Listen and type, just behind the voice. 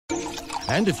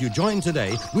And if you join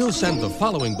today, we'll send the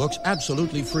following books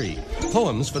absolutely free.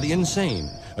 Poems for the Insane,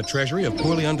 a treasury of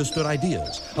poorly understood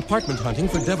ideas, apartment hunting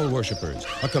for devil worshippers,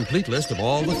 a complete list of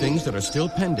all the things that are still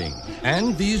pending.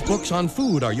 And these books on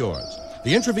food are yours.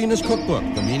 The Intravenous Cookbook,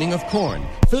 The Meaning of Corn,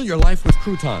 Fill Your Life with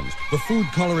Croutons, The Food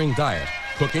Coloring Diet,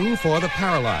 Cooking for the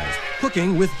Paralyzed,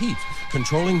 Cooking with Heat,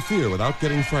 Controlling Fear Without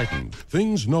Getting Frightened,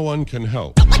 Things No One Can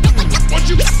Help. What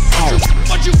you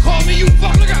call me, you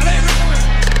fuck? Look out there!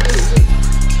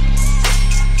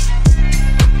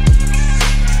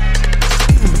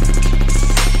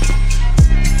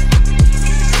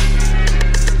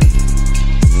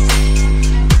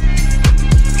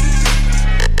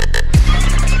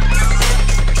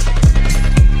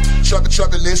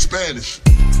 Trappin in Spanish.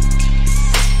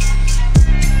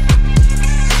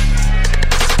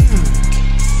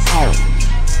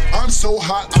 I'm so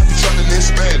hot, I be trappin' in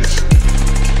Spanish.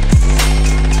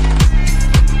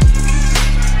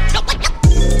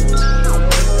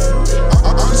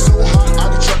 I'm so hot, I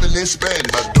be trappin' in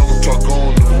Spanish. I don't talk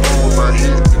on the phone, I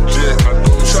hit the jet. I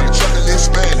go trappin' in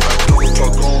Spanish. I don't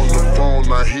talk on the phone,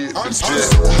 I hit the jet. I'm so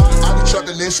hot, I be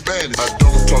trappin' in Spanish. I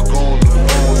don't talk on the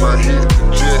phone, I hit the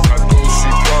jet. I go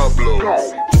see Pablo.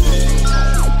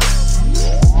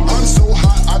 I'm so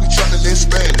hot, I be trappin' in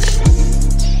Spanish.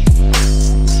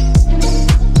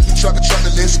 Trappin'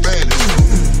 in Spanish.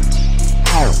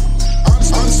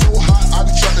 I'm so hot, I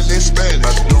be trappin' in Spanish. I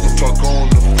don't talk on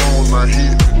the phone, I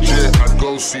hit the jet. I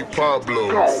go see Pablo.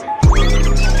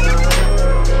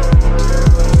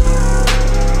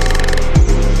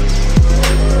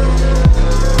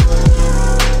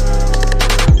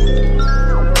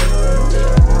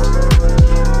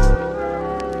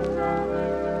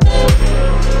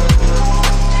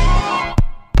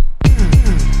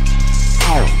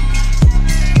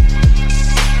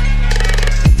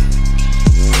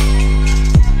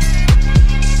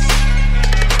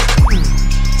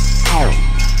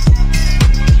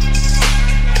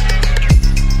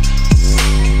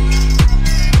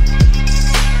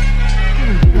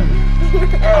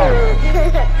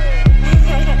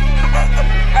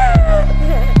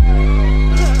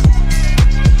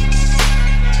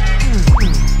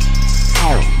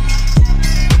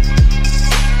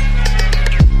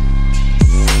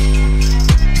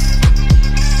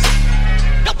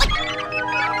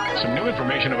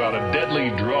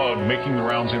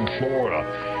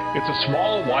 It's a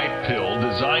small white pill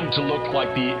designed to look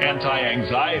like the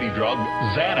anti-anxiety drug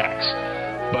Xanax,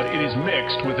 but it is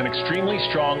mixed with an extremely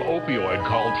strong opioid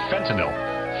called fentanyl,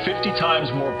 50 times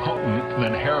more potent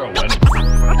than heroin.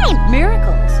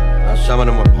 Miracles. Some of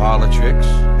them were parlor tricks,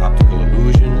 optical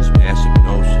illusions, mass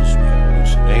hypnosis,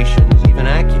 hallucinations, even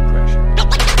acupressure.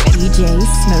 DJ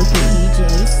Smokey. DJ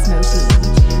Smokey.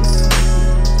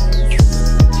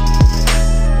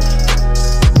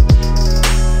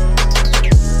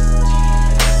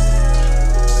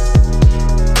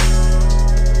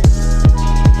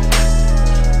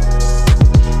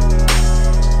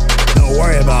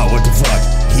 About what the fuck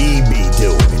he be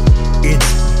doing. It's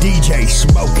DJ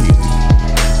Smokey.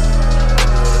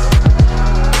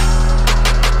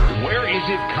 Where is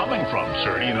it coming from,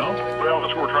 sir? Do you know? Well,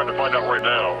 that's what we're trying to find out right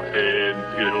now. And,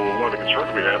 one of the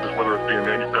concerns we have is whether it's being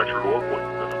manufactured locally.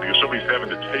 Because somebody's having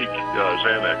to take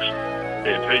Xanax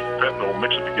and take fentanyl,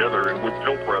 mix it together, and with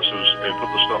pill presses and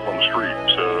put the stuff on the street.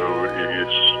 So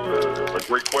it's a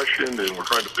great question, and we're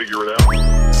trying to figure it out.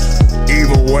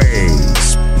 Evil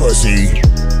ways, pussy.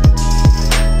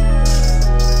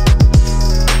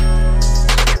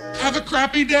 Have a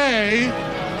crappy day.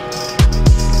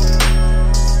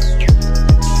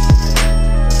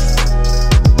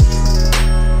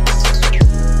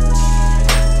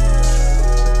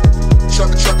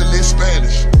 Trappin' in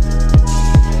Spanish.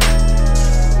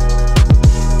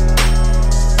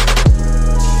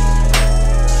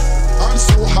 I'm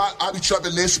so hot, I be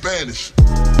trappin' in Spanish.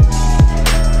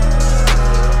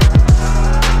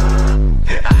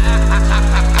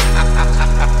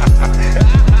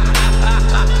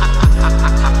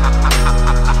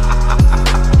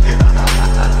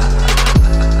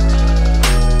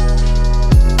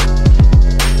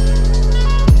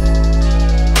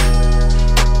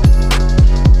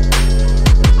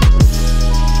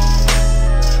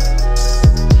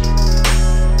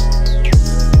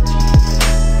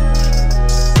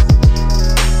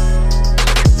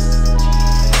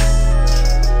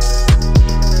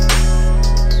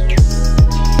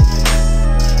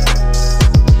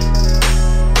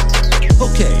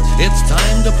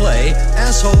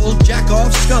 Asshole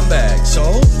jack-off scumbag. So,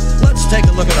 let's take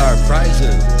a look at our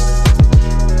prizes.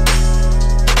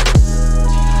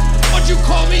 What you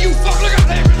call me, you fuck? Look out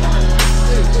there!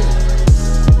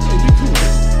 Hey, be cool.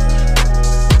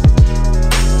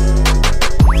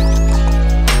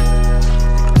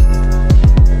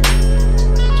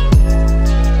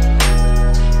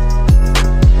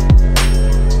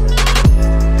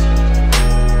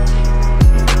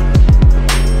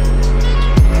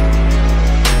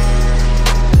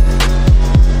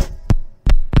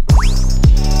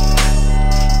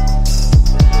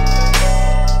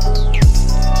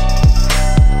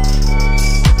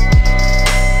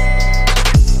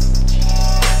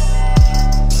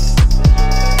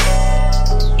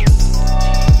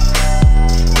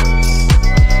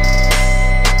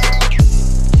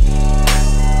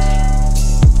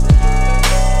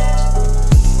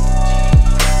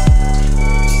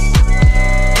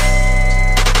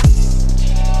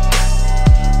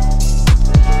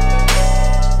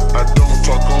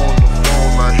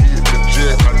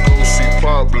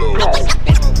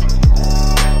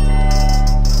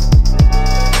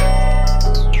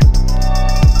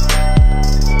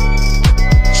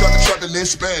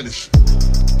 Spanish.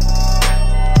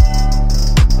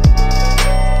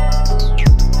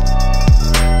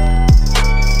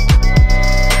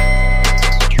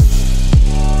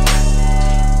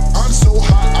 I'm so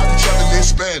hot, I be trapping in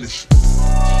Spanish.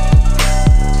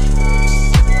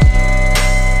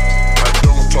 I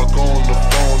don't talk on the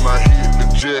phone, I hit the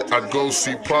jet, I go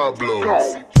see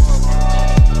Pablo.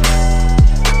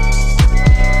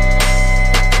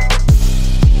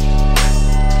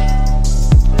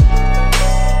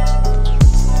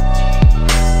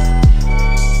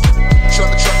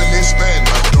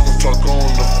 Talk on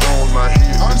the phone, I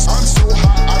hear I'm so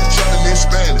hot, I be trapping in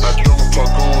Spanish. I don't talk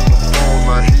on the phone,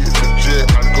 I hear the jet,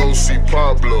 I go see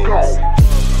Pablo.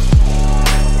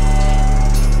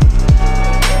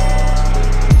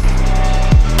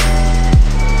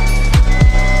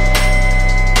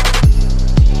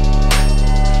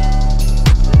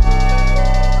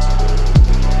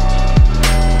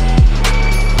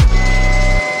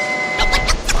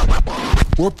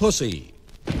 For pussy.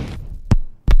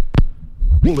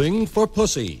 Ruling for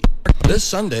pussy. This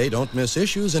Sunday, don't miss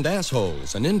Issues and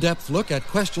Assholes, an in-depth look at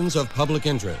questions of public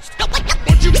interest.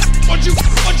 What you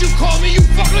call me, you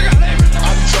fuck? Look at that.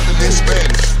 I be trapping in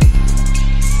Spanish.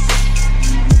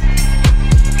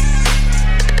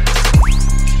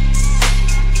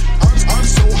 I'm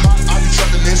so hot, I be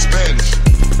trapping in Spanish.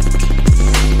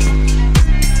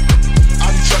 I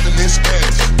be trapping in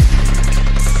Spanish.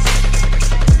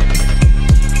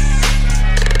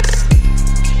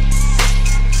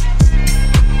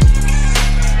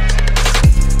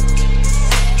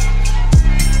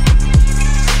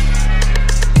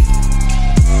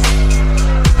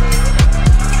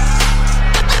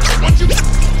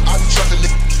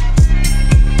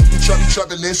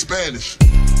 Trapping in Spanish.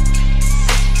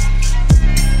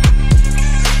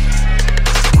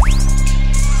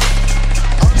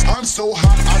 I'm so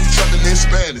hot, I be trapping in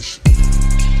Spanish.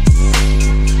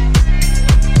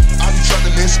 I be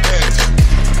trapping in Spanish.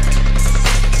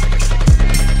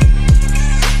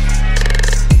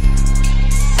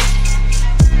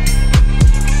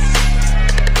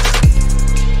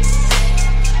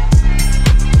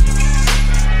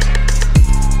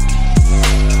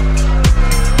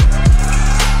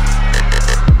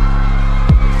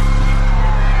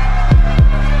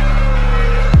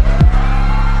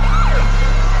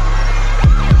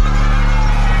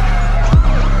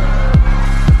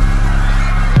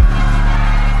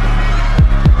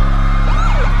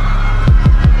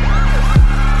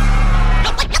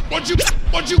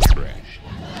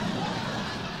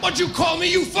 What you call me,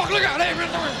 you fuck? Look at that.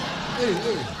 Hey,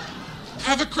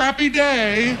 have a crappy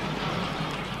day.